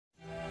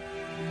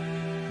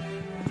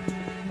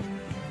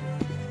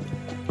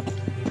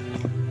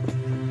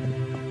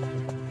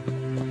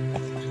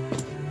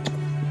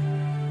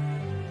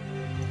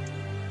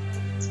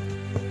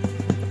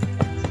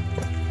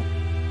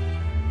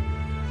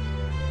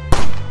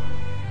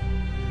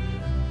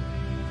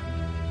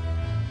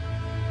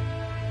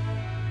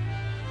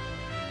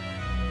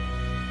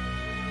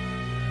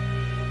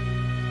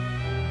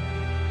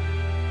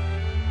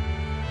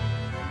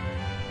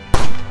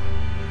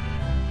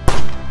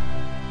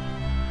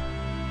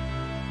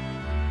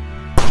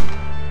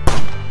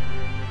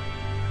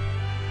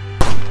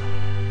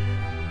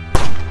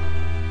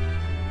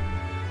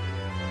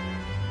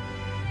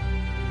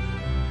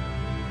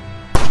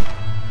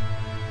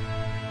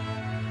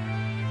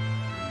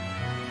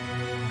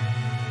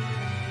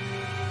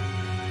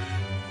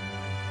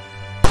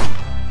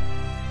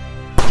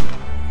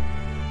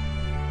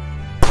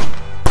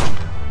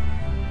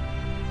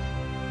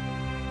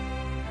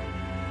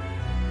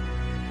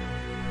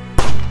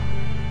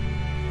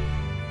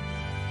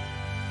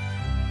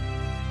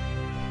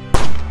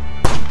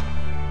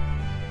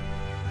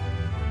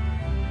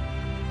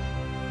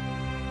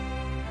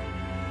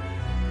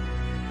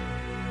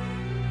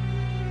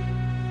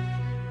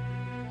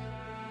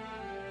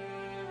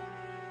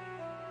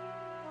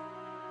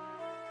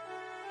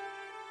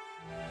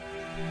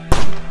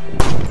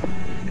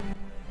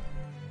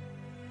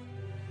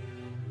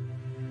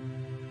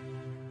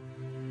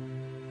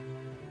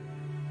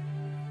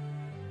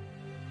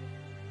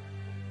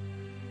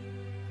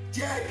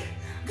Jack,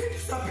 get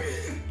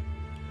something.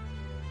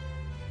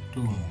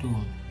 Tuh.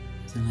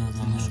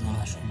 Sama-sama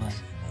sobat.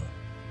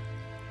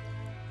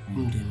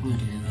 Mudah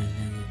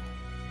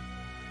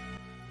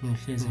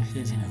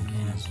Muflezi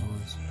namkela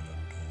ntokozo.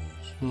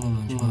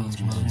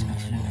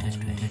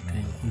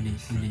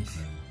 Police.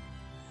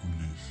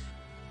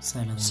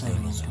 Sala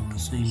ntokozo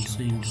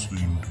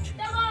soyindoda manje.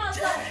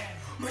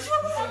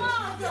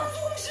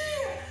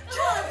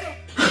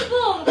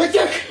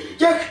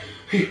 Jack.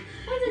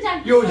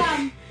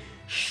 Yoni.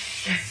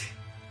 Shit.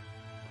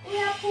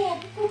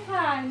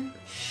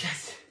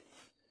 Shit.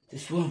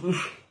 This one.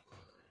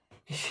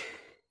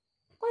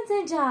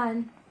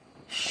 Ncotshane.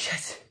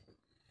 Shit.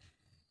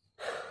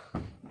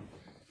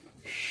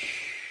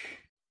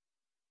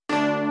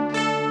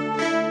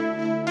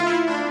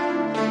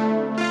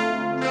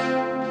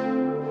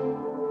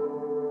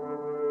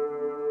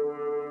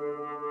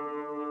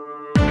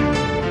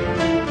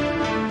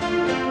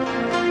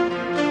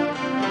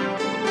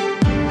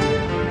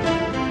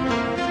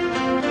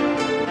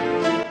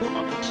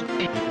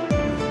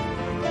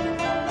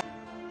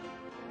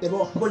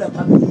 Ebo bona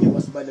phambili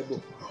ngiwasibale bo.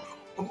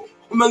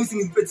 Uma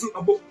ngisingiphethe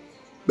abo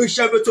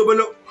beshabe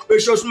thobela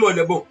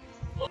beshoshimole bo.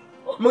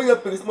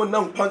 Mangiyabheka isimoni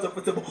nangiphansi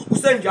futhi bo.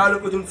 Usenjalo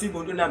futhi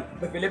umthimbo into nami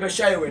bevele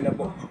beshaye wena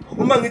bo.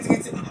 Uma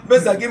ngithi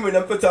beza kimi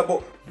namfethu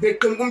abo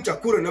beqinqa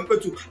umjakhure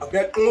namfethu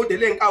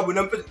abeyaqinqodele inkabo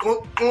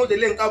namfethu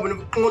qinqodele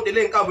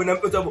inkabo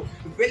namfethu abo.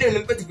 Vele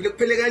namfethu vele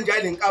kuphele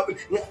kanjalo inkabo.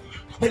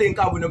 Phele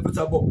inkabo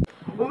namfethu abo.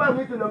 Uma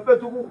ngithi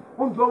namfethu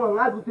unjonga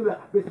ngazi ukuthi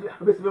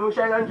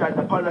besibemshaya kanjani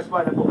lapha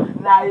nasibala bo.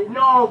 Nayi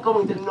nonke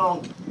ngithi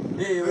nonke.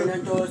 Hey wena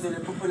Ntokozo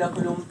lephupho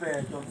lakho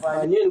lomphetho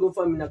mfana. Yini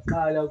kufa mina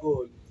kuqala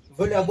kodwa.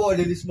 Vele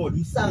yabona lesimolo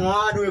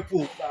umsangano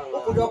wephupho.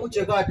 Umuntu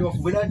wakujekade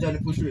wavuvela kanjani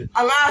ephushweni?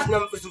 Angazi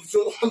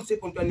namfethu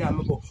umsipho ntwana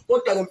yami bo.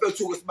 Kodwa ke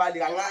mfethu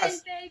ukusibali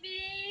angazi.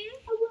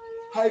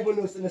 Hayi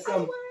bona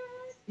senesami.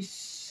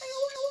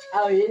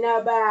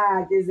 Awuyina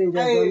bakhe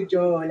izinja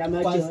zonjola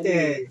amajola.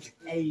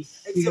 Hey,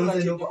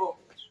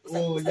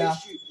 oh la.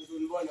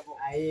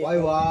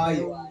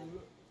 Wayi.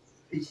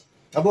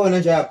 Yabona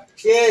nje yapha.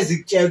 Hlezi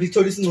kutshela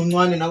ithola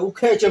isincuncwane na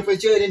ukhethe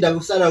mfetsheni indaba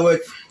usala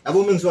wethu.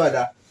 Yabo mingiswa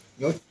la.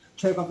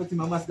 Ngiyotsheka mfethu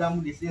mama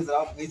silamu lihleza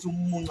lapho ngithi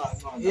umunqa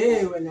ncane.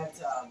 Hey wena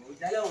Thabo,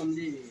 udlala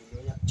ngomlilo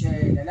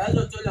ngiyakutshela. La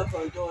uzothola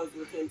khona Ntokozo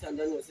ukuthi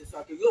enthandane nosisi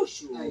wakhe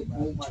kuyoshuka.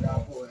 Uma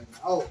lapho wena.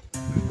 Awu.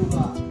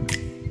 Uma.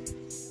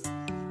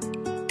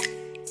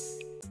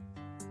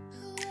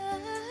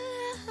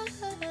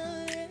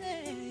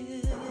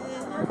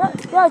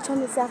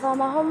 Yotshona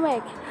siyafama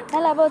homework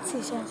nalabo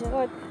thisha nje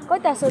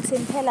kodwa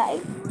sothini phela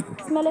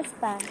simele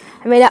sibhale.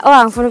 Mina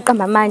angifuni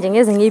uqamba manje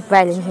ngeze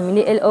ngiyibhale nje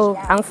mina iLO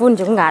angifuni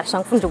nje kungasho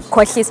angifuni nje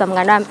ukukhohlisa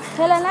mngani wami.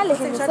 Phela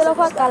nalesi ngiselo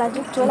kwaqala nje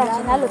ukujola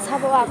nje nalo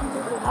Thabo wakho.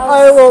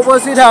 Ayiwo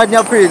bosithandi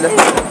ngiyaphila.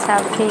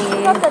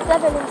 Saphila. Kodwa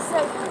Thabo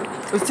lemselo.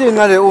 Uthini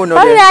ngale uno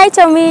le? Alright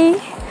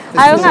Tommy.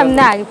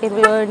 Ayungamnaki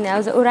phela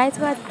awuze right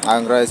what?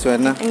 Angiright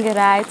wena.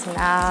 Ngiright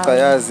now.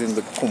 Kayazi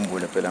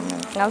ngikukhumbule phela mina.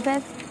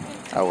 Ngawuphethe?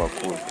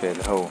 Awakhulu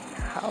phela hawo.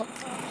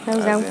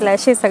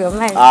 Ngizangiflashisa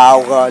ngamanje.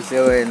 Awu kahle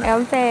wena.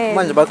 Ngawuphethe.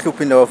 Manje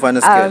bakuhlupha indawo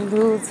afana sikele.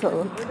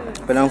 Awulutho.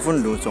 Phela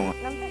ngifuna lutho ngo.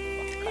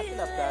 Kahle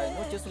lapha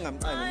nojesu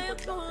ngamqani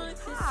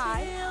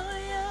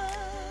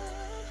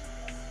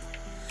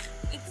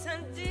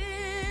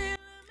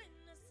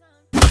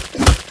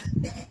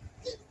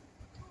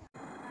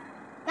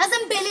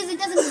Yazempela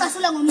izinto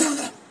ezingibasula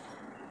ngomuntu.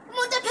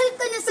 Umuntu ephela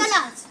iqinisa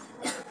lathi.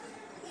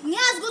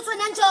 Ngiyazi ukuthi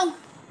wena Njongo,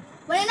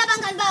 wena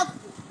nabangani bakho,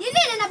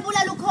 yinini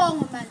nabulala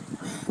ukhongo manje.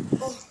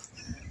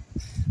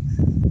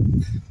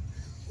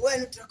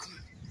 Wena uDragon.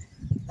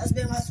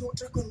 Asibe ngathi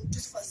uDragon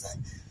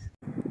uSifazane.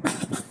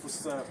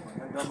 Usapho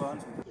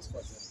ngabantu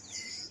besifazane.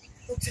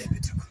 Uthembe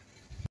Dragon.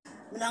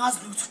 Mina ngazi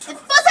lutho.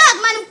 Futhi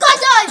manje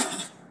mqothole.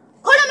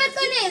 Khuluma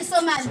iqiniso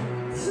manje.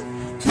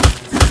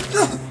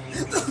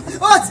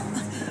 What?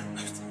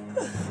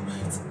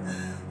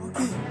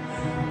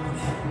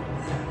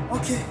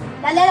 Okay.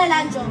 Lalela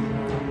la Njongo.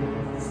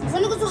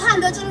 Ngifuna ukuthi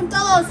uhambe utshela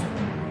uNtokozo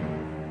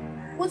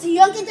ukuthi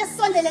yonke into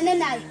esisondelene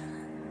nayo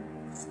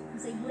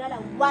ngizayibulala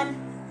one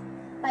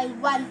by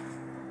one.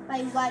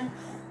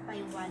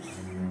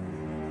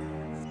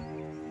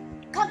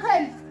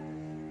 Kakhen.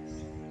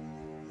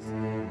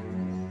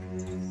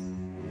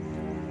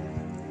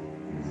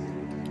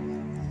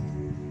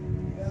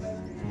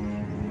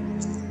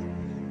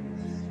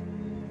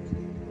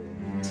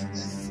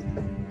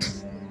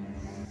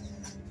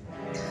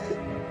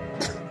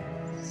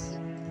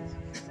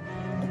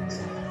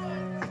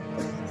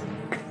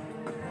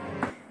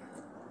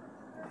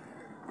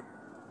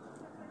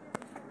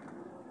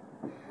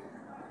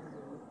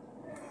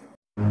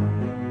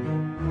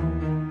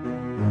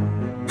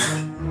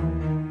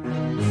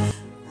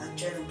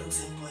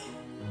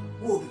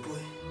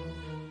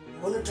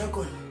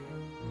 Dragon.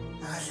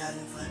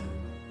 Akadlali mfana.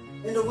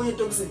 Endo kunye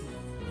Ncotshane.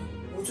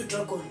 Uthi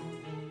Dragon.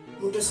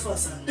 Umuntu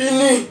esifazana.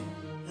 Ini?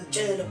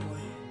 Ngiyatshela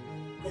boy.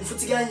 And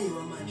futhi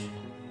kuyanyiwa manje.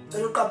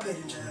 Cela uqaphele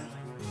nje yami.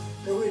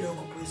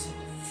 Bekuyilokho bhuzi.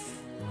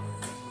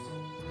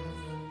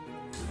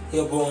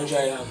 Yebo nje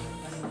yami.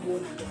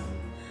 Ayibona nje.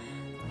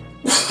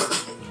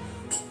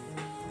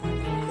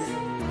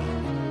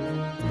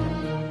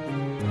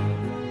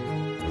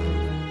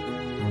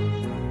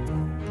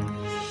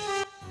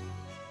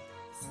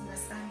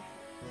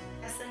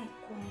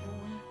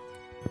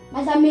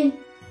 Madlamini,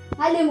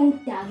 ngale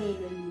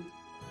ngidakele mina.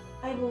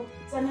 Hayibo,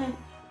 Sanele.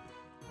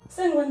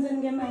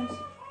 Sengikwenzeni-ke manje?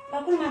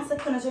 Kakhuluma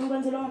sekhona nje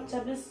ngikwenzela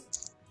ongakujabulisi.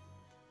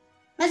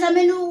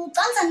 Madlamini,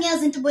 ucanisa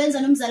ngiyazi into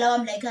boyenza nomzala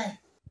wami la ekhaya.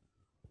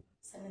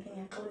 Sanele,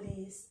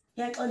 ngiyaxolisa.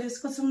 Ngiyaxolisa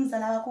ukuthi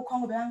umzala wakho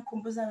ukhongo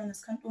beyangikhumbuza wena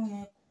sikhanti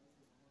ungekho.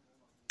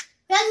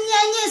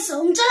 Uyanginyanyisa,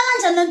 ungitshela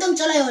kanjani lento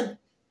ngitshela yona?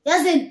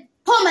 Yazini,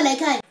 phuma la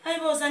ekhaya.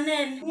 Hayibo,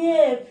 Sanele.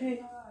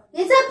 Ngiyephi?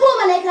 Ngithe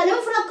phuma la ekhaya,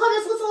 ngifuna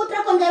ukukhombisa ukuthi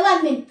utrack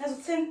ngayiwani mina.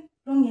 Azukuthini?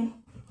 Lungile.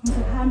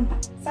 Ngizohamba.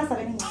 Sasa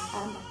vele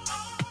ngiyahamba.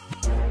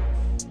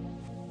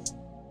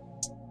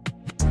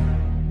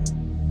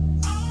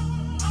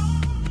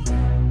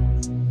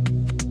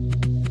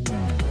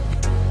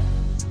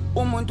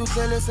 Umuntu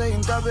uhlele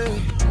seyinkabi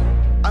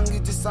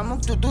angithi sama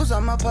ukududuza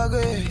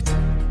amaphakethe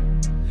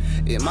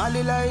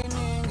imali la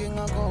iningi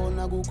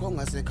ngakhona kukho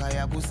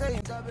ngasekhaya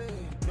kuseyinkabi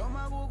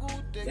noma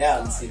kukude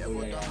Yeah,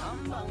 msipho ya.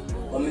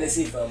 Kwamele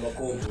sifa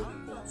amakhombo.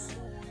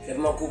 Hlepe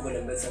makhombo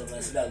lembetha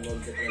ngicasela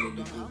ngcono hlepe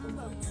lephupho.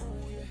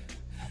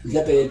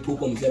 Mhlepe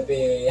iphupho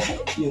mhlepe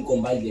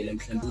inkombandlela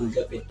mhlambe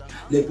mhlepe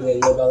lephi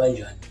ngenqoba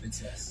kanjani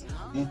bethasi.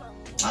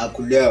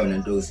 Akhuleka wena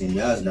ntozini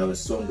yazi nawe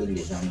sonke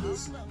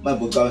kulehambisi.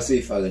 Manje ucaba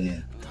seyifake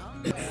nina.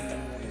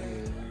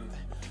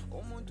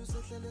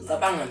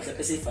 Ngicabanga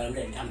mhlepe sifa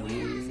manje ngihambe.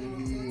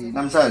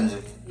 Namhlanje.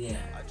 Yeah.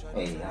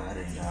 Hey,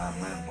 yare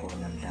njama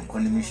khona mhla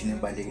khona imishini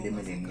ebalekile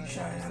emele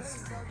ngishaya yazi.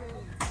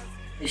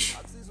 Ish.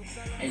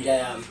 Enja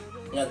yami.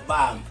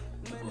 Ngiyakubamba.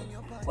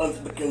 One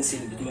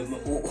beqinisile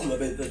ukuthi uma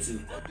bephethe.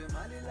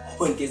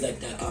 Onke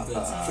zakhe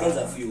mfethu. Friends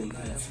of you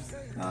mfethu.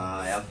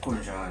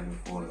 Yakunjalo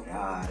mfowethu.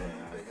 Yare.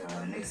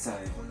 Next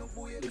time.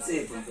 It's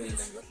safe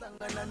mfethu.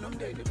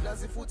 nomndeni plus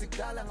futhi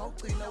kudala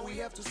ngawugcina we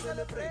have to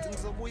celebrate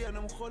ngizobuya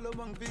nomkholo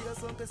mangifika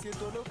sonke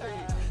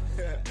siyedolobheni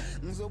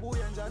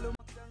ngizobuya njalo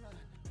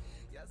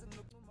yazi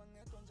nginokucuma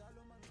ngedwa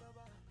njalo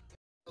mangicaba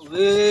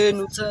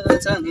wena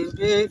uthatha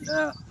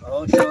ngempela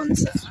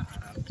awuhlonza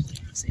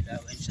sila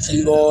wenjani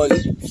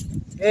Sibone.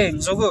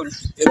 Mzukulu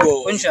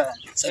Yebo.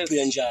 kunjani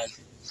Saphila njani?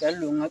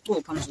 Ngiyalunga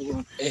cupha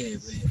mzukulu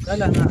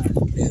Qala ngani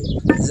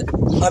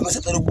ngabe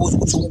sicela ukubuza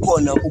ukuthi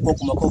ukhona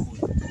ugogo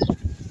makhovula.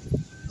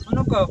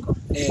 unogogo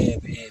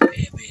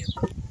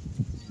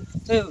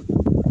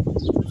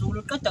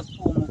mzukulu qeda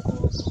kuphuma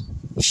ugogo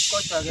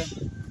kodwa ke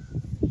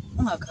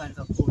ungakhali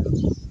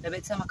kakhulu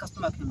lebethe ama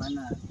customer akhe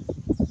nganayo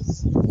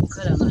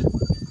ukhala ngani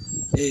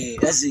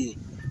Yazi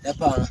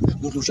lapha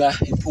ngidusha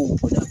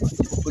iphupho lapha.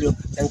 Iphupho lo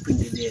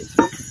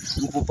ngiphindelela.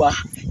 Ngiphupa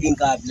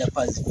inkabi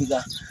lapha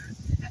zifika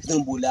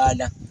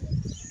ngibulala.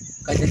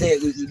 Kahle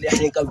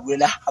le inkabi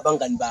bulela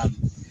abangani bami.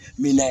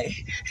 Mina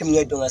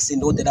emngedwe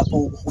ngasinda kodwa lapho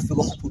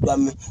ufika ubhuti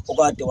wami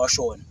okade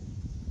washona.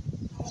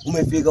 Uma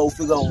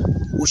ufika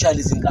ushaya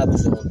izinkabi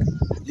zonke.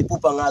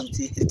 Liphupha ngazi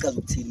ukuthi lichaza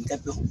ukuthini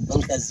mhlawumbe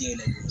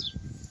ngihlaziyela lona.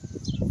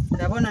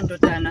 Yabona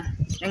ndodana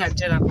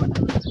engakutshela khona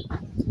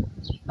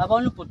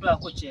babona ubhuti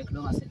wakho Jack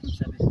lo ngasekho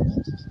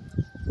emhlabeni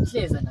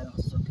hleza nayo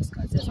sonke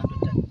isikhathi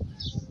ezandodana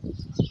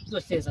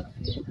uzohleza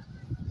kuphela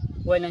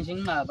wena nje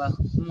inqaba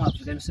uma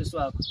ungavikela usisi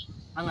wakho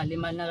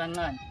angalimali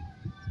nakancane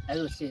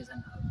ayohleza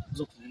nawe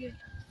uzokuvikela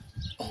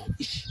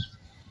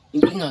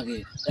Inkinga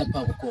ke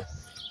lapha kukho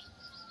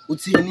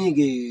uthini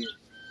ke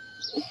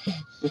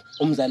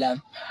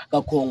umzalami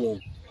kakhongo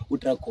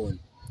udragon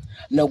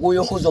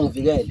nakuyo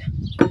uzongivikela.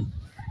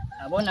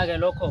 Yabona ke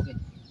lokho ke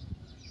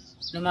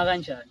noma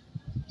kanjani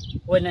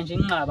wena nje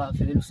inqaba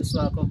avikela usisi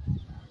wakho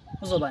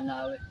uzoba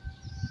nawe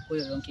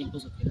kuyo yonke into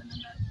uzobhekana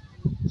nayo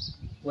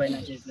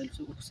wena nje vele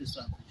usisi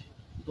wakho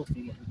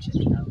uzokuvikela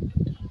uJack nawe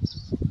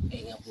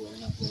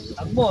Ngiyabonga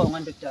akubonga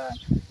ndodana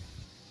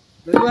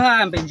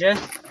bekuhambe nje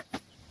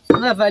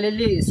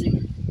ungavalelisi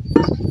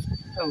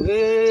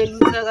awena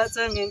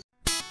uthakatha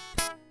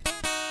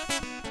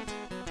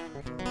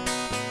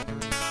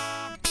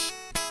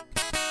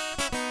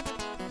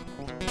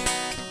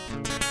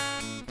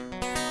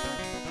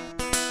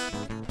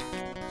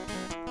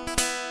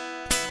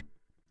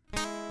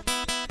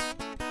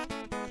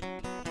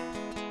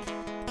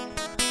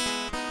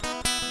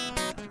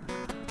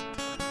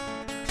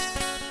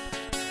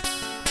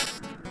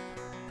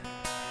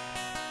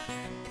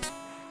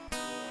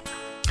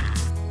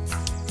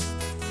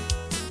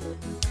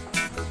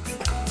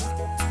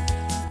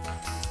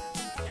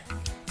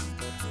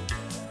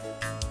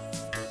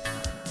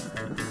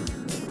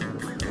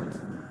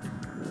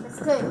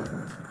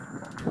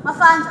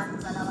Mafanja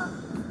mzala wami.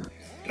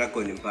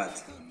 Dragon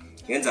mphathi.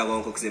 Ngenza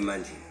konke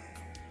okusemandleni.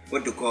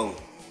 Kodwa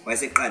ukhongo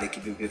wayeseqala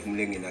ekhipha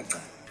imphefumulo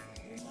engenacala.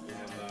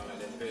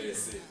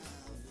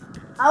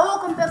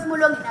 Awukho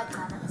umphefumulo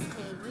ongenacala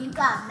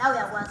Inkabi nawe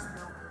uyakwazi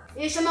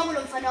lokho. Isho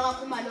makulo mfana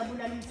wakho imali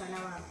wabulala umzala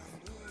wakho.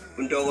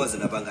 uNtokozo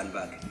nabangani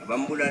bakhe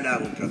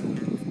abambulalanga uDragon.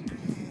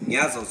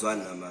 Ngiyazi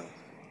uzwana namanga.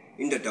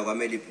 Indoda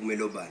kwamele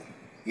iphumele obani.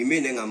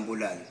 Yimina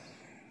engambulali.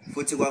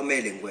 Futhi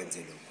kwakumele ngikwenze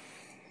lokho.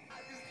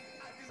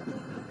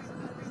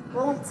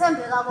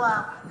 Ngokuthembeka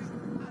kwakho.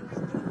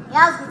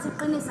 Yazi ukuthi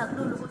iqinisa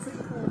kulula ukuthi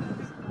kuphume.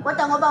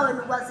 Kodwa ngoba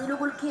wena ukwazile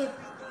ukulikhipha,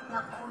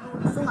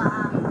 ngiyakukhulula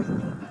usungahamba.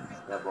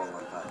 Ngiyabonga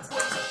mphathi.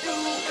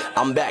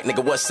 I'm back,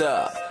 nigga, what's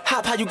up?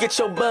 How you get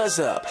your buzz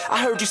up?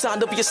 I heard you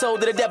signed up for your soul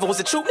to the devil. Was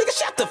it true? Nigga,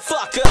 shut the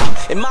fuck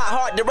up. In my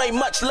heart, there ain't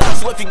much love.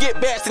 So if you get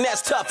bashed, then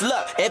that's tough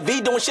luck.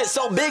 FV doing shit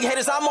so big,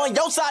 haters, I'm on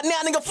your side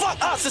now, nigga, fuck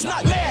us. It's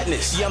not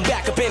madness. Yeah, I'm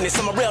back up in this.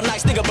 I'm a real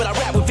nice nigga, but I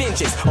rap with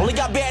vengeance. Only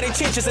got bad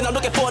intentions, and I'm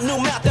looking for a new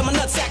mouth that my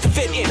nutsack can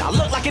fit in. I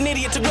look like an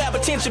idiot to grab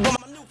attention, but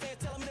my new fans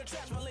tell me to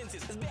trash my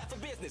lenses. It's bad for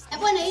business.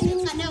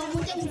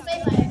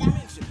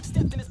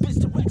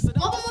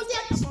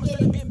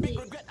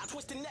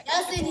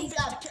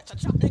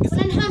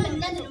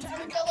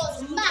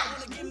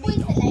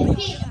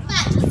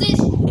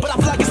 But I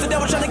feel like it's the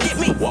devil trying to get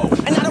me.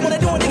 And I don't want to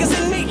do it, niggas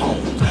in me.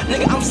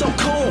 Nigga, I'm so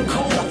cool,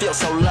 but I feel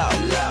so low.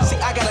 See,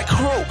 I got a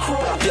crew,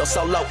 but I feel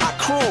so low. I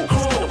cruise,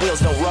 but the wheels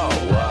don't roll.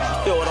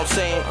 Feel what I'm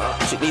saying?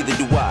 Shit, neither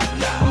do I.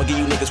 I'ma give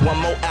you niggas one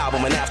more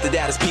album, and after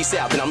that it's peace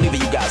out. Then I'm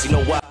leaving you guys, you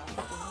know why?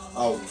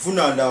 Oh,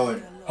 funa ndawo.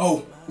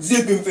 Hawu,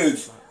 ziphi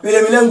mfethu?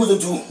 Phela mina ngikuzo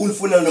nje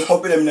ulifuna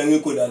nophopela mina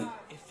ngikho lana.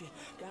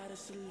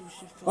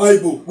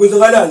 Hayibo,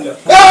 kwenzakalani la?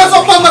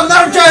 Sokuhamba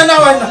kunarutshana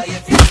wena.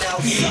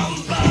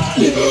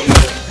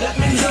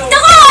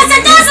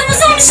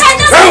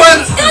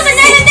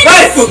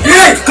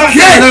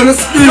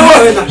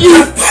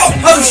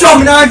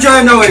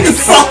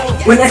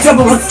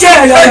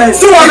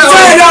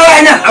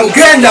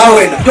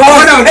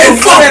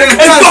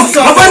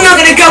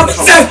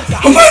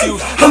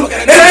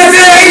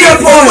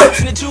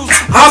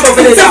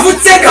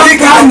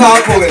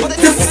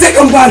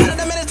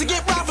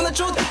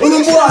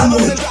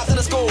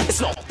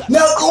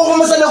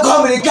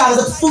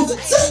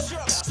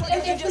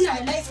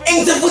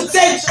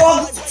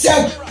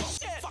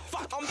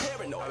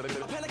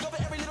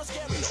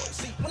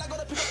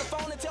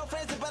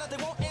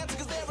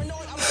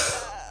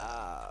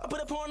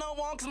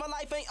 Cause my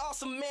life ain't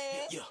awesome,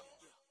 man. Yeah.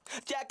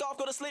 Jack off,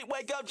 go to sleep,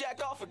 wake up,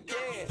 jack off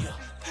again. Yeah.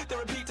 Then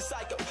repeat the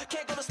cycle.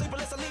 Can't go to sleep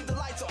unless I leave the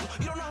lights on.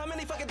 You don't know how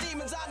many fucking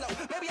demons I know.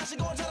 Maybe I should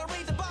go and try to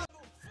read the Bible. I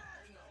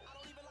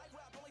don't even like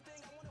rap. Only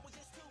thing I wanted was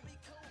just to be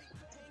cool.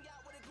 Hang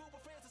out with a group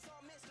of friends and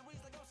solve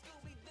mysteries like I'm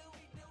Scooby-Doo.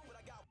 But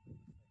I got...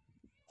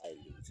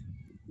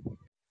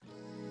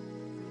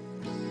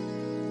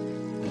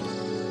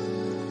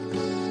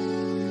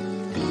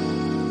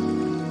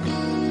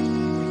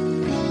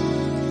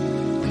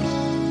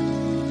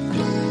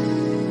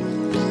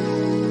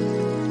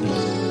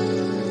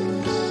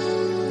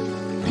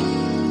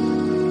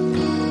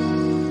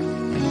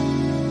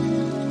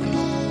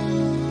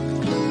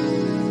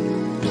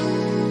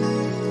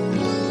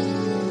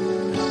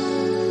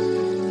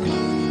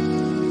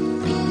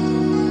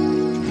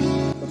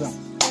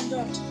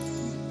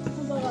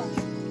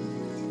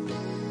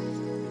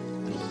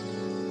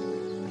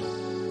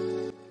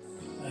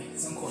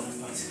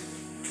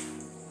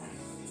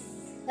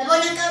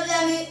 Yabona Nkabi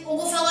yami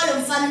ukufa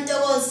kwalomfana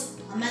uNtokozo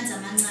amanzi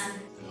amancane.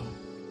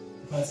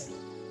 Basi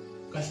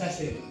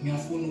kahlahle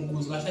ngiyafuna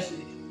ukuzwa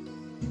kahlahle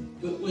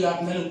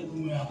uyaphela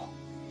ukukhuluma yakho.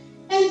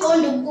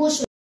 Engiqonde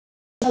ukusho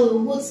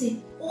ukuthi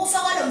ukufa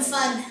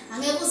kwalomfana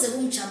angeke uze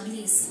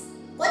kungijabulise.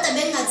 Kodwa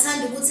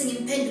bengingathanda ukuthi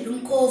ngimphendule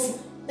umkhovu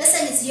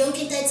bese ngithi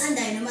yonke into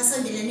ayithandayo noma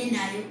sondelane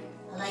nayo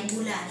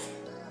akayibulali.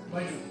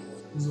 Manje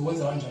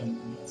uzokwenza kanjani?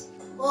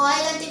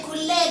 Hayi kanti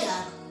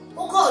khulileka.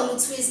 Ukhona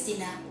utwist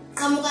la.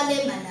 Qhamuka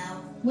lemba nawe.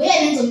 Nguyena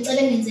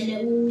engizomcela ngenzele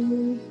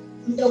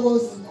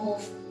uNtokozo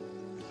umkhovu.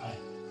 Hayi.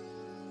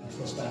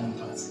 First time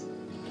mphathi.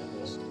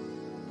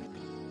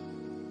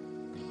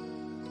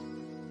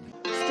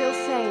 Still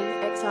sane,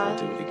 exile.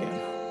 Do it again.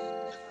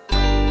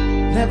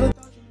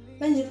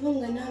 Manje pho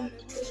mnganami,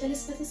 uhlala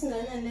isikhathi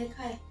singanani la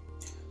ekhaya?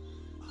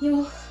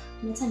 Yo,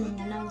 ngithanda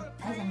mnganami,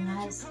 aza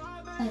ngazi.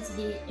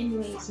 Kanti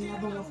anyways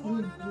ngiyabonga ufuna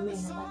ngikhulume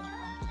nabantu.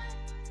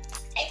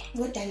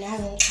 Kodwa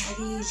nawe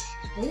ngixakile.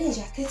 Yini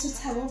nje akhethe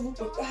uthabo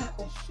ubhuti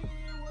wakho.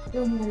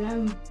 Yo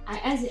mnganami,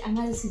 azi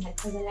angazi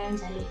singaqhubela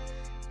kanjalo.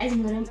 Azi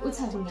mnganami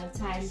uthabo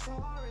ngiyathanda.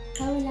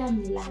 Xawe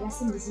lami la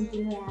lasindisa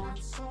impilo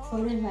yami.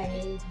 Forever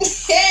yena.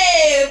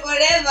 Hey,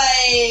 forever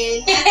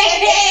yena.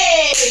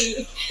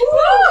 Hey.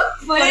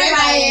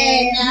 Forever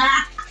yena.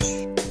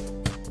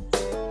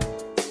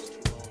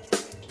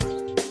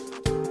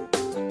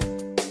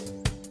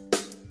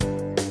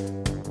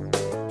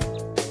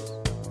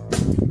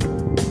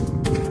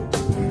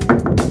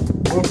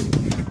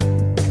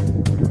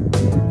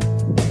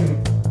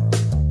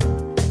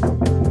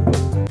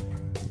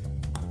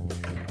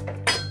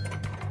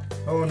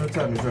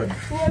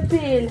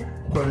 Uyaphila.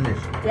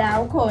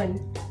 Ya ukhona.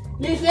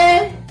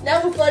 Lihle,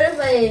 naku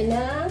forever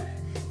yena.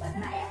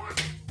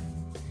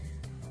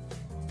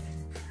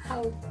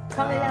 Hawu,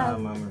 kamela.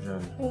 Mama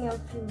njani?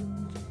 Ngiyaphila.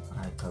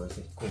 Hayi cha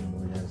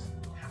sesikhumbula yazi.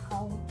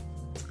 Hawu.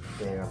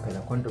 Phela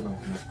khona into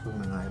ngifuna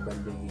ukukhuluma ngayo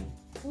balekile.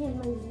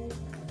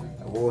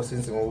 Yabo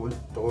since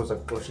ngokudoza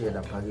kuxoshela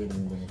lapha kini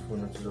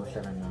ngifuna ukuthi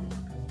uzohlala nami.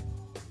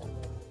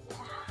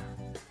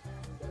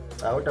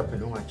 Awuda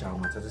phela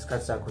ungajama thatha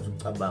isikhathi sakho ukuthi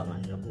ucabanga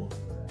nje yabo.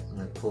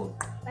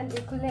 Ngikuphoqa.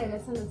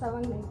 Andikhulele sona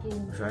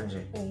sabanginenkinga. Usho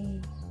nje?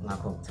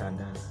 Ngakho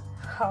ukuthandaza.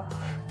 Hawu.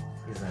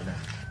 Izala.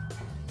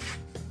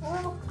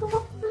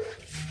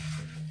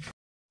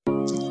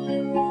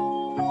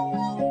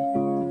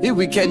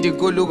 I-weekend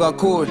inkulu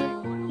kakhulu.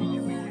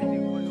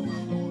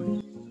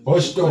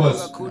 Hosh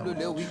Ntokozo.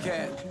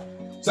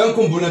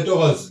 Sangikhumbula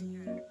Ntokozo.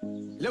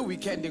 Le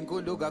weekend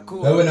inkulu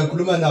kakhulu. La wena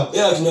ngikhuluma nawe.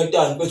 Yazi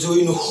Nathan bethu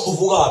yini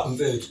uvukaphi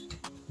mfethu?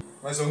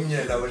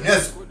 Mazongnyela wena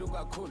yazi.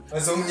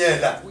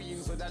 Mazongnyela.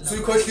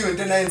 Usuyikhohliwe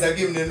into enayenza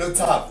kimi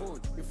nenothapha.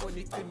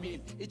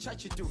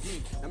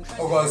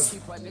 Ntokozo,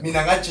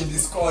 mina ngajinda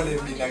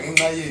isikole mina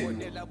ngenxa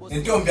yenu.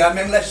 Nentombi yami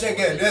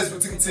engilahlekele yazi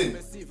ukuthi ngithini?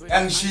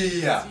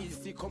 Yangishiya.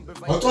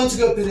 Waconsi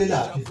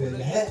kuyophelelaphi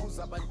vele he?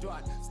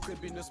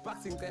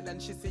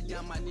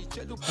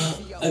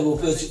 Ayibo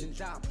mfethu.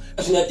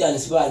 Asinatani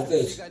sibali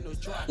mfethu.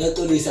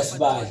 Ngiyaxolisa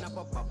sibali.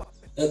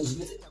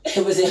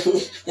 Bese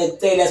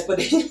ngicela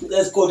siphathe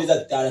lesikole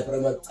zakudala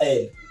bro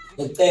macela.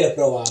 Ngicela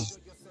bro wami.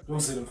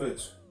 Lungile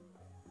mfethu.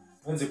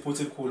 Wenze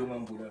iphutha elikhulu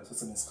ungangibulala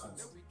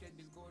sasenesikhathi.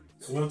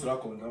 Sinyo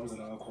dragon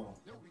ngamzana ngakho.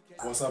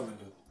 Wasabe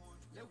nje.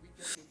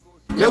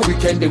 Le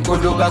weekend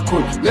inkulu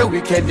kakhulu. Le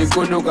weekend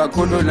inkulu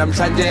kakhulu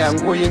namhlanje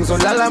angibuyi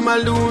ngizolala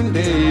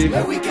malunde.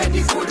 Le weekend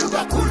inkulu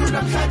kakhulu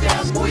namhlanje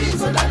angibuyi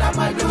ngizolala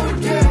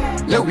malunde.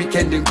 Le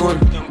weekend inkulu.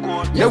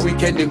 Le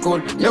weekend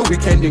inkulu. Le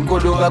weekend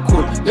inkulu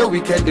kakhulu. Le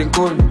weekend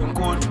inkulu.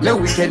 Le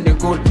weekend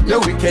inkulu. Le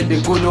weekend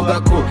inkulu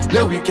kakhulu.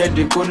 Le weekend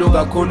inkulu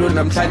kakhulu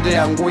namhlanje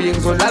angibuyi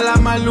ngizolala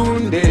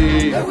malunde.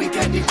 Le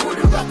weekend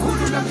inkulu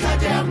kakhulu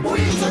namhlanje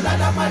angibuyi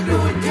ngizolala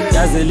malunde.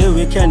 Yazi le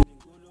weekend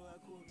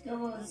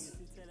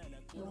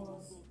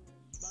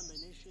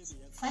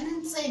Fana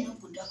ngitsene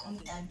ubhuti wakho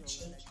omdala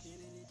uJack.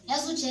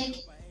 Yazi uJack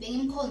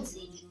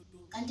bengimkhonzile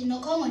kanti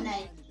nokhongo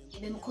naye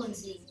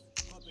ebemkhonzile.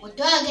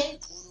 Kodwa-ke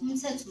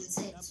umthetho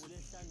umthetho.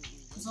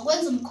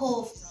 Uzokwenza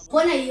umkhofu.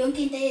 Khona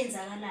yonke into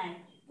eyenzakalayo.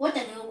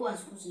 Kodwa ngeke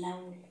ukwazi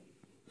ukuzilawula.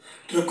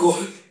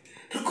 Dragon.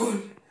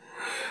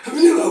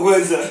 Mina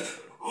ngakwenza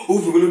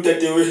uvukela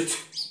udadewethu.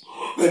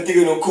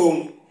 Kanti-ke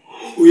nokhongo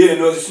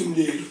uyena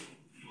ozisumlilo.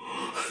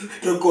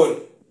 Dragon.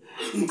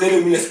 Ngicela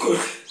mina isikole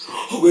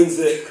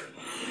okwenzeka.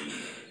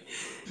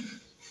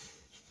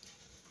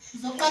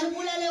 Uzoqala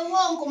ubulale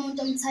wonke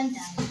umuntu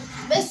omthandayo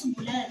bese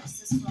ubulala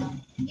nosisi wakho.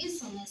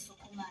 Iso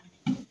ngesokhumana.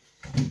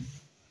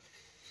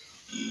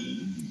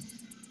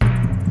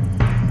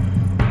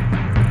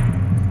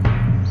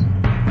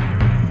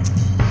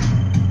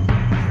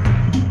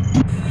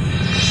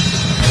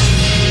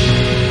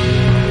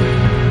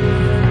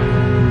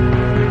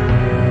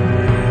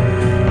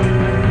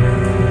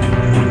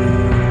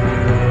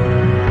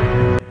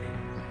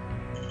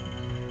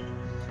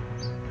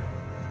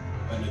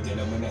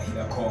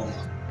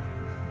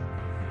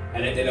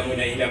 Anatela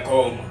muna hila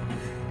koma.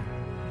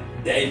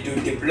 They do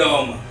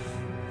diploma.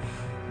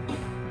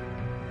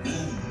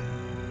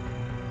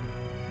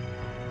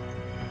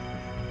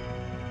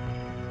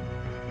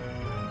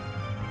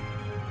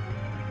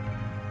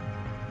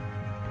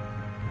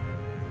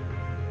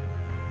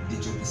 The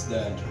job is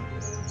done.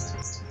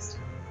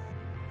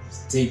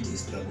 Take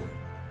this dragon.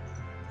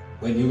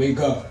 When you wake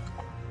up,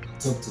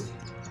 talk to him.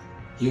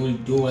 He will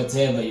do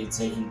whatever you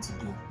tell him to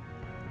do.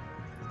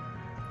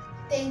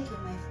 Thank you,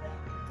 my friend.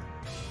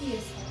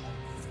 Yes,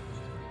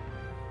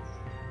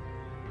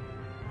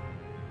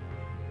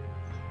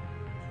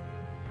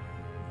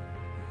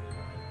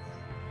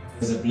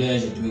 It's a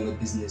pleasure doing a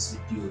business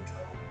with you, dragon.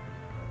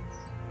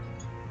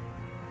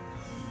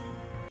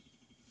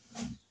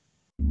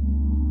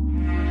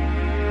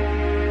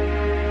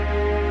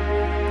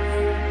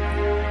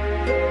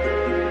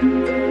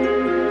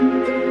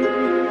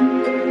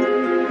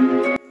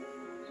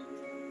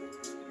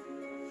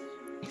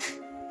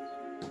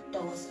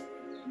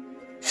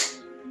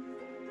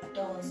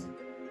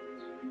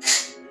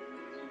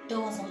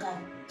 Doors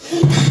Nkabi.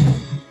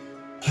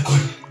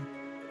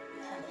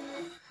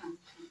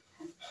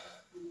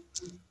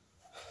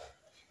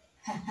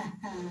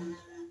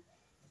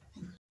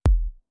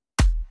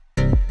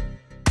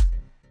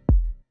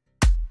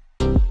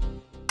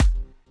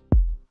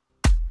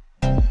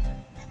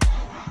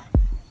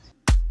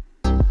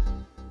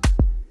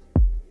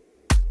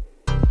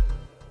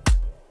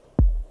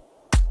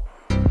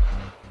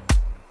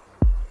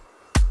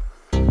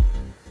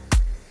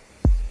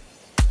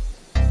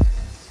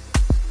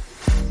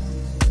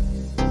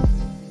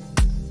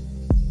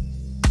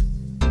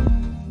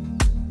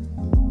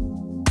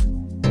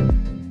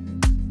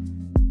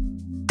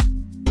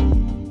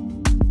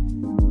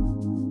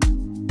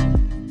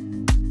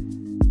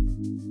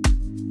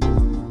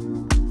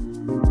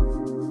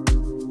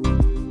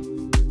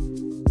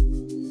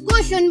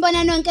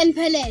 Nibona nonke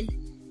niphelele.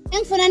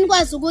 Engifuna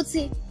nikwazi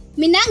ukuthi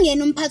mina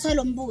ngiyena umphathi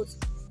walombuzo.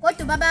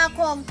 Kodwa baba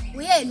yakho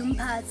uyena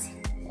umphathi.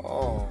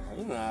 Oh,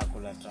 ingakho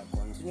la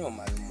dragon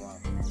sinyoma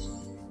imwakho.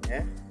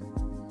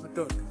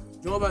 Madoda,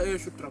 njengoba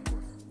esho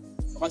dragon.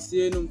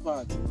 Asiyeni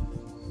umphathi.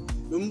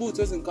 Lo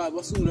mbutho wezinkabi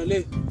wasungula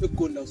le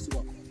eGoli la usuka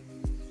khona.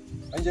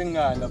 Manje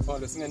ngingani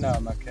lapho singenawo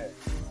amakhaya.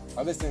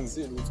 Ngabe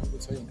sengisile ukuthi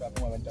umbutho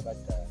weinkabi ngabantu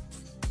abadala.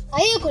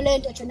 Ayikho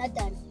lento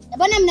Jonathan.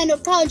 Yabona mina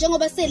noqhawe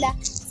njengoba sila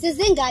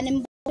sizingane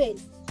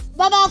embuthweni.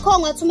 Baba wakho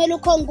ngathumela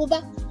ukhongo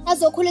kuba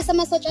azokhulisa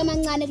amasotsha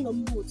amancane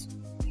kulombutho.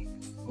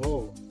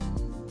 Oh.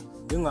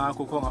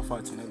 Ingakho ukhongo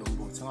afathi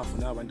nelombutho,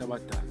 engafuna abantu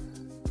abadala.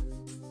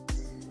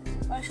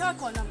 Ayisho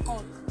khona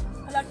mqoqo.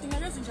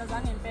 Alakudingela izinto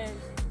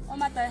zangempela.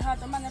 Oma die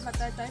hard, oma never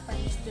die by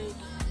mistake.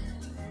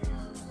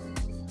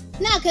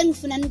 Nakhe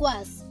ngifuna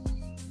nikwazi.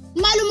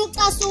 Malume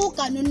ucasa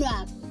ugano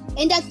nwabo.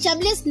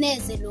 Endakujabulisa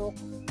neze lokho.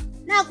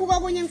 Nakho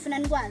kokunye ngifuna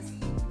nikwazi.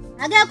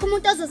 Akekho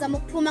umuntu ozozama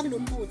ukuphuma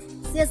kulombutho.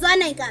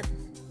 Siyezwana Inkabi.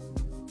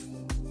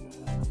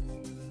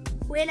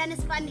 Uyelana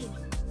esifanele.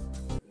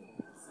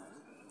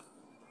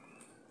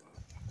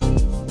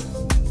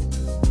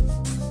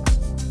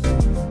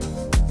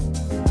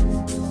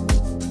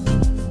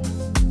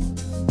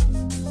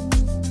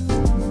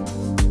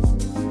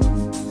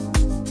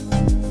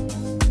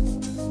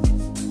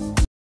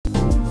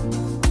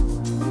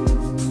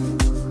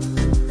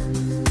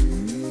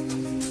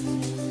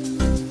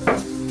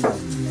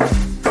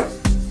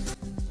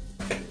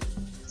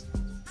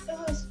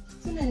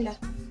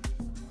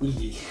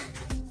 Ulili.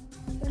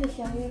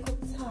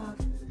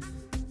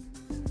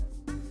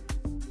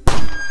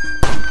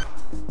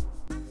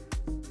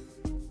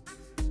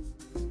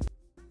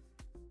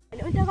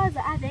 Untokozo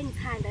ave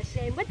ngithanda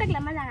shame kodwa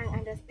kulamalanga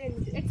ngi-understand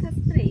ukuthi extra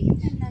straight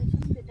and then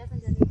something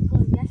doesn't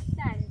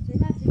understand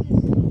yahlala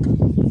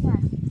nje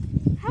mase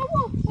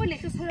hawo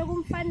ulehle solo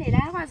kumfanele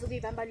akwazi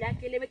ukuyibamba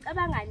lakhe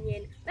becabangani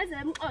yena beze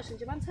bemxoshe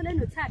nje bamthole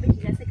noThabi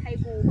endlela yasekhaya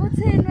kubo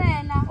uthini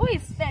wena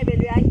uyisifebe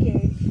lo yakhe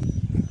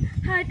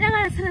ha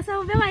taka thina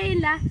sawubekwa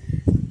yini la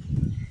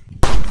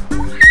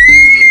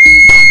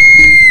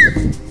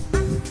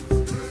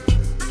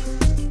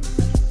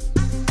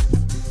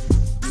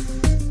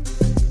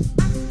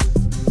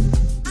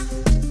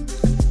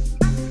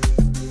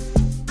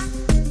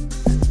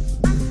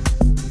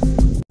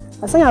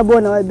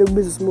Asengiyabona waye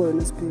bekubiza isimolo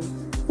nesiphiwo.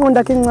 Umuntu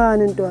akhe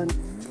incane ntwana.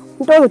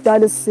 Into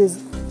odala esisiza.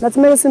 Nathi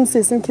mele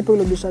simsisi simkhiphe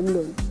kulobisha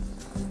kulona.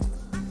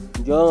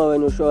 Njengoba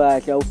wena usho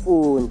kahle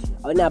awufundi,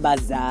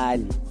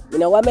 awunabazali.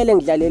 Mina kwamele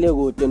ngidlalele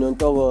kude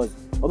noNtokozo.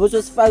 Ngoba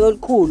usosifake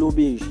olukhulu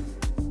ubisha.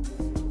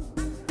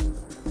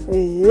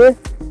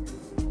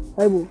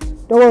 Hayibo,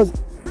 Ntokozo.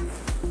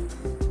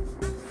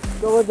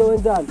 Ntokozo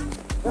wenzani?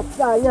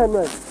 Yafanya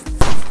manje.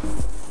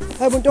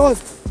 Hayibo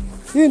Ntokozo.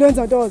 Yini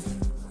wenza Ntokozo?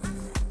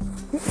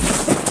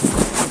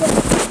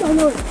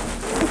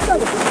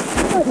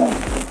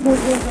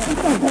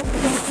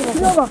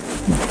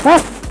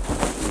 Ha?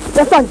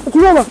 Yafanya,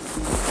 kiyoba.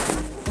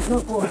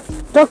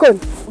 Takon.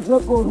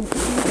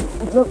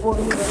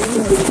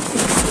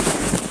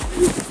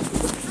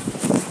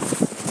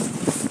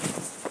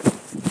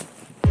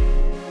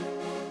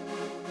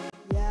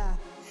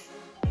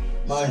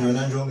 Manje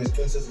wena nje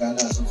ungesiqiniseko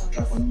esinganaso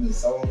ukutraphona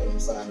umzisawonke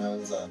umsana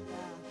wenzani.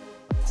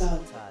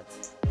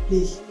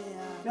 Lihle.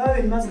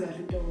 Nawe nimazi kahle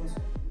Ntokozo.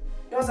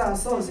 Ntokozo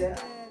asoze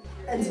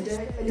enze into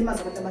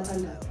elimaza abantu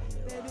abathandayo.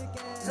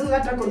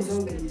 Sengingadragon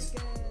zonke lezi.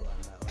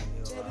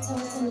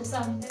 Sithanda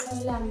sami,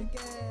 qhawelami.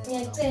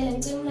 Ngiyacela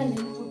ngicela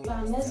ulandele ubhuti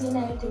wami. Yazi yena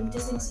yedwa umuntu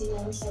esengisiza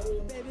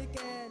emhlabeni.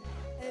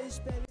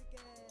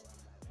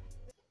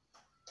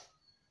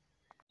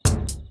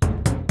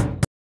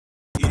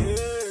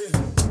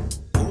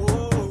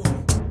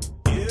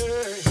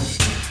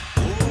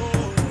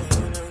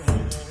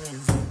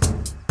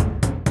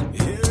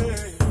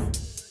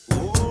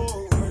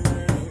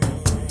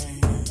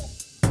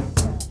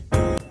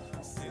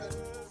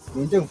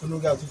 Into engifuna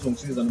ukuyazi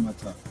uzongisiza noma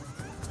cha.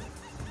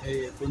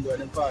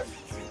 Kundwana empani.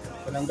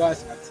 Khona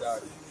ngazi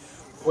ngathali.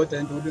 Kodwa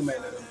into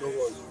ulimayela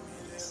noNtokozo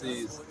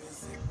siza.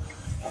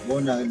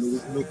 Abona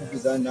lokhu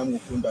kuzana nami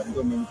ngokufunda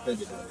into mina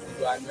uphendele.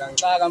 Kundwana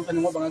ngixaka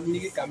mfana ngoba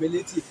ngakunika igama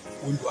elithi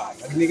Kundwana.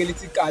 Ngakunika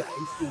elithi kade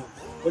emfundo.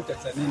 Kodwa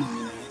tsanini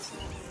mina ngithi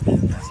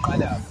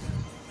siqala.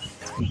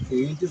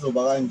 Into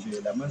izoba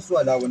kanje la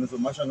manisuka la wena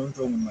uzomasha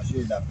noNjongo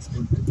nimashile lapha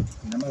esikoleni.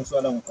 Nama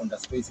ngisuka la ngoqonda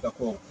space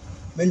kakhulu.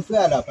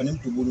 Menifika lapha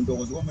nemdubulo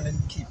Ntokozo komele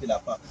nikhiphe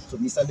lapha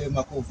somisa le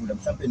makhovu la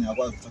mhlawumbe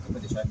niyakwazi ukuthi akhiphe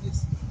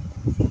leshandisi.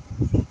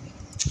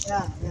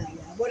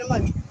 Yabona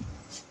manje.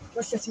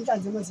 Kwahletha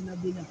inhlanzi emazini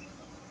abila.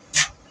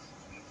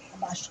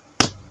 Abasho.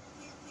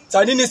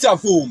 Tsanini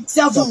siyavuma.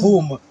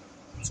 Siyavuma.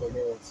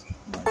 Tholoza.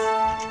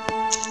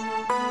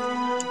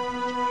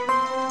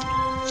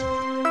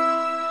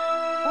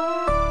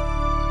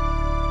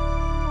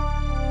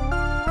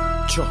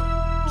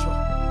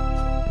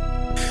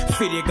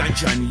 File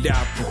kanjani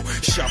lapho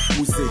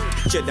shafuze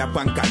tshela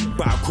abangani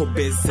bakho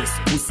bese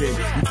sibuze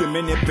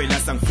ngicimene phela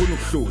sangifuna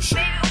ukuhlusha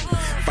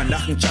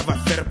vandag ngijava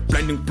fair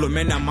blinding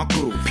plomena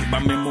amagroupi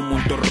bamema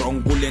umuntu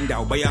wrong kule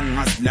ndawo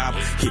bayangazi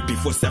lapho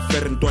before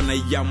safer ntwana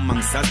yami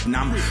angisazi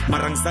nami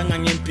mara ngisanga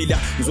ngempila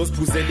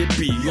ngizosiphuzela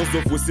ibhili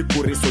yozovusa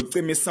ibhuriso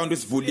ucima isound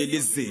esivulela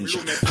izinja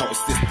hawu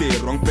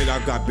sister wangibheka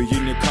kabi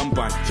yini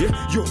company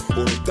yo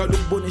ucala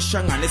ukubona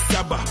ishangane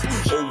esabapha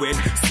well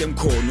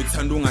semkhona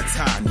uthanda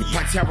ungathandi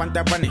phathi abantu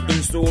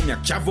abane-insomnia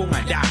kujava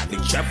ungalali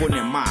kujava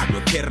onemali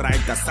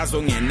okerider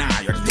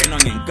sazongenayo akudenwa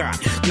ngenkani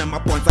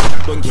namabhonsa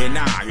kanti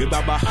ongenayo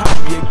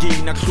babahambi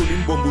yekini akuhlula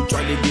imbombo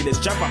utshwalekile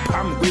sijava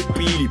phambi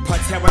kwepili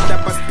phathi abantu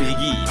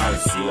abasibhekile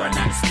aziwa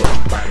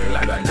non-stop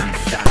bakulalwa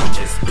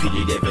namhlanje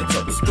siphilile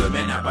eventobe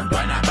sigweme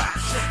abantwana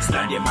abahle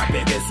silande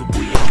emabhebeza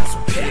ubuye nazo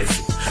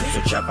phezulu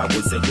sojava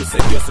kuze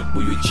kuyose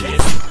kubuye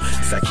ujesu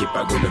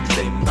sakhipha kulo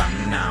mhleni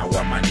banginawo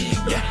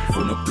amaningi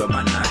funa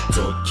ukubloma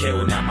natokhe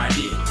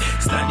unamalini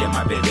silande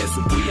emabhebeza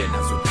ubuye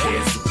nazo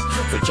phezulu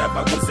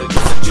sojava kuze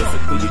kuyose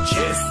kubuye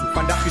ujesu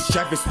vandag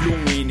isijava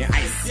esilungwini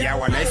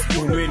ayisiyawa la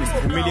esibunweni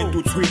siphumile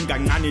entuthwini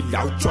kancane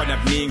la utshwala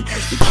buningi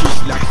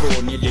ikhishi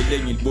lakhona lele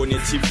ngilibone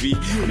e-TV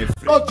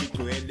nefriji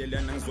igcwele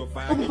lana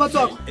ngizofaka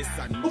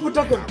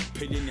Uphathwakho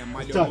phelini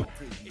yamali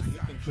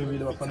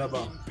family bafana ba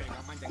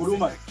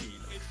khuluma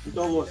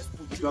intokozo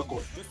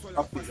yakho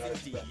afika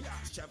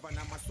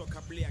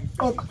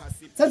Ok,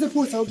 senze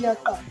iphutha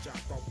ukuyaqala.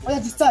 Oya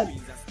this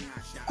time.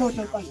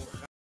 Kodwa qala.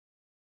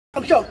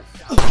 Akusho.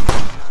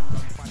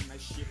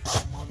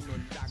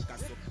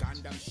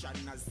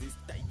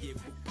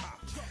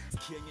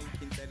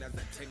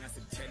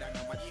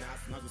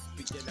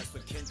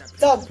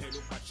 Stop.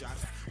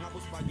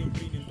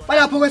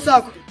 Bayapho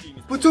kwesakho.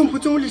 Phuthuma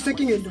ulise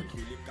enkingeni ndoda.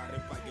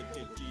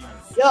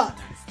 Ya.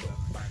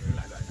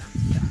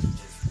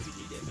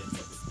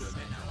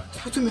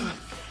 Phuthuma.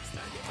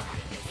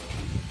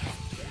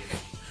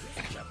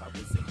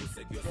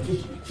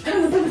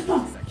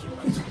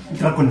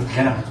 Dragon,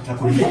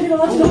 Dragon.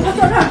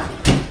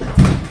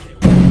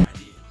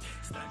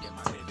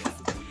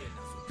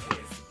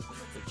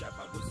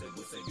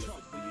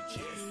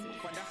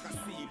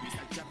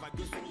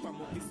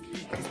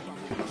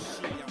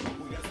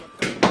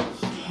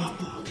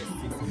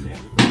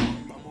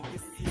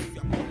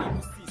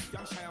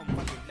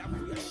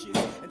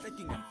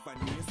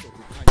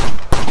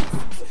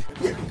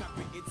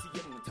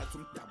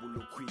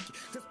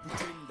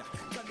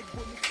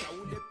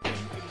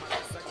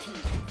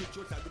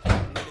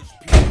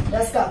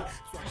 Let's go.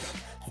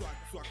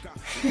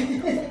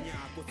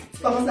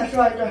 Vamos a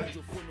jugar.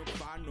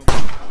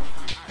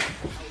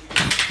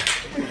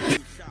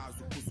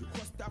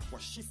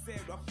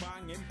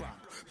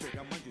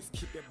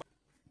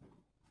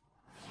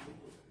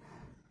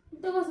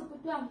 Intokozo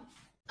bhuti wami.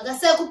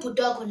 Akasekho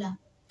ubhuti wakho la.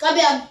 Nkabi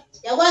yami,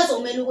 yakwazi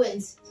okumele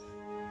ukwenze.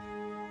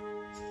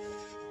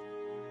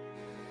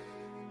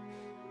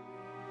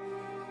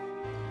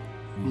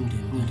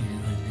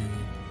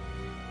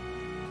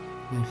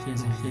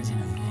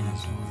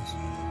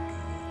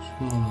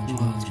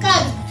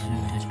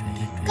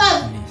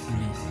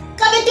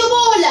 Nkabi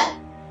tubula.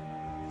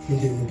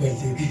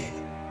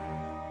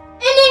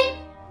 Ini?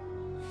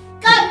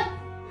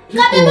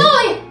 Nkabi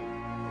boy.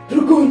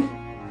 Dragon.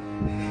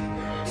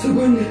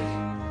 Sibonele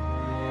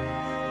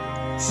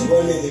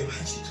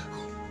manje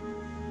Dragon.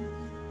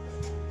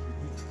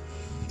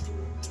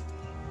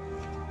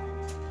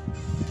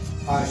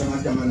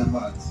 Shamantamana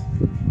phansi.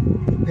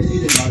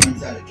 Phelile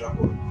ngakanjalo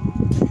Dragon.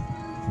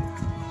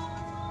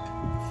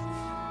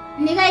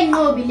 Nika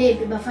inqobi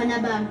lephi bafana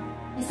bami.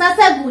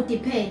 Isasekude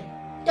phela.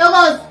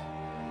 Ntokozo,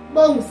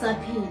 bonga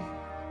usaphila.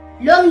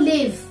 Long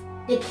live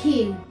the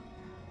king.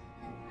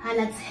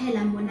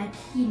 Halathela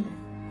monarchia.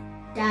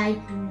 Die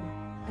to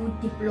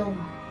good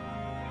diploma.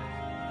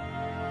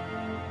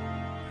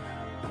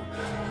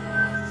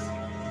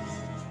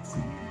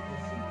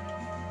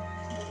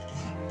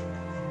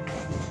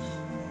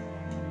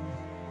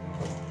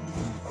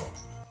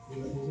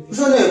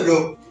 Ushone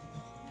bro.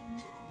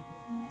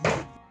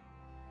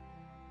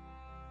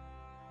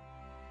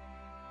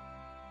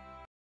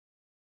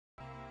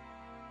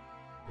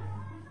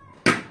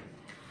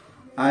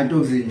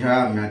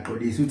 Ntokuzinjami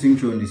naqolisa uthi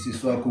ngijoni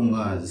sisi wakho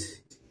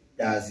ungazi.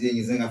 Yazi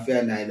ngize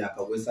ngafika naye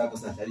lapha kwesakho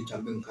sadlala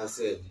ijambe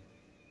ngikhasele.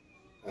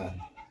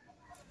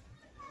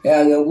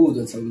 Ya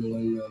ngiyakuzwa Thabo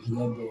ngani wami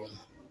ngiyabona.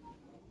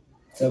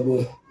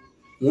 Thabo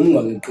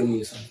ngumngwa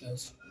ngeqiniso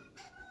mfethu.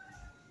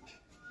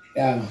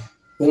 Ya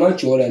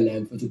ungajola la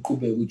mfethu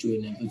uqhubeke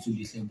ujoyina mfethu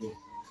ulihle bo.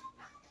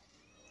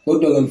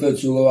 Kodwa ke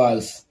mfethu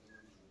ukwazi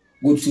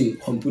ukuthi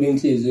khompula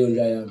inhliziyo nje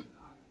yami.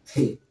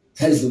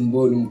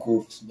 Azimbona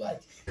umkhofu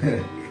sibathi.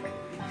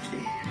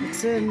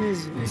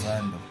 Kusemizwa.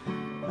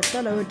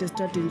 Wahlala wedwa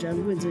start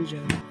njani kwenze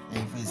njani?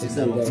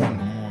 Mfethu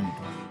uthanda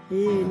umuntu.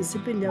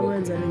 Nisiphinde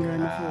yakwenza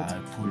lengane futhi.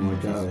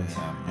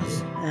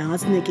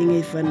 Ngathi nekinga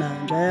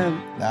efanayo njalo.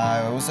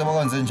 Hayi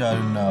usebakwenze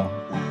njalo nawo.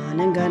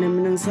 Nengane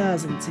mina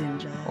ngisazi ngithini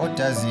njalo.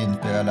 Odazini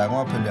bheka la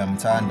ngoba phela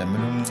uyamthanda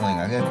mina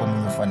umncenga akekho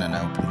umuntu ufana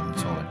naye uphinde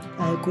umthole.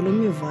 Hayi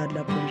khuluma ivali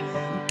lapho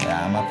njalo.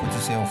 Ya amaphutha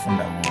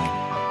useyofunda kuwo.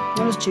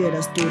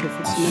 Ngisijela studio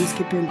futhi mina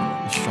ngisikiphe ngqo.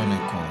 Ishone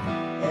khona.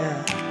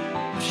 Yeah.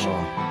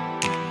 Sure.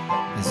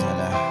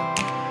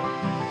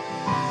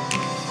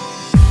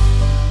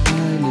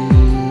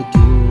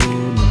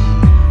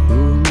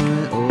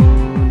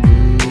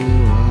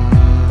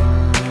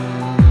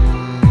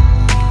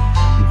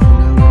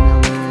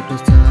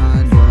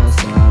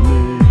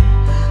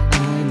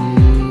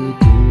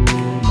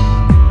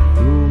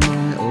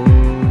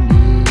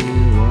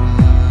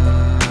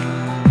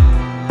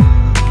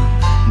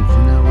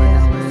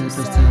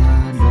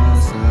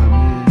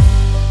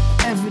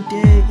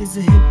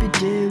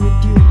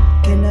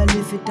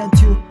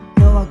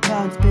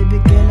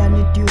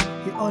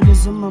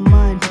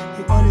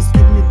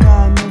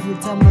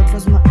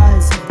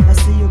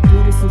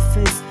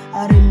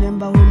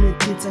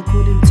 I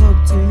couldn't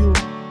talk to you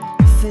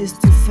face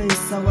to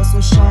face. I was so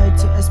shy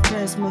to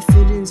express my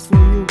feelings for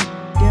you.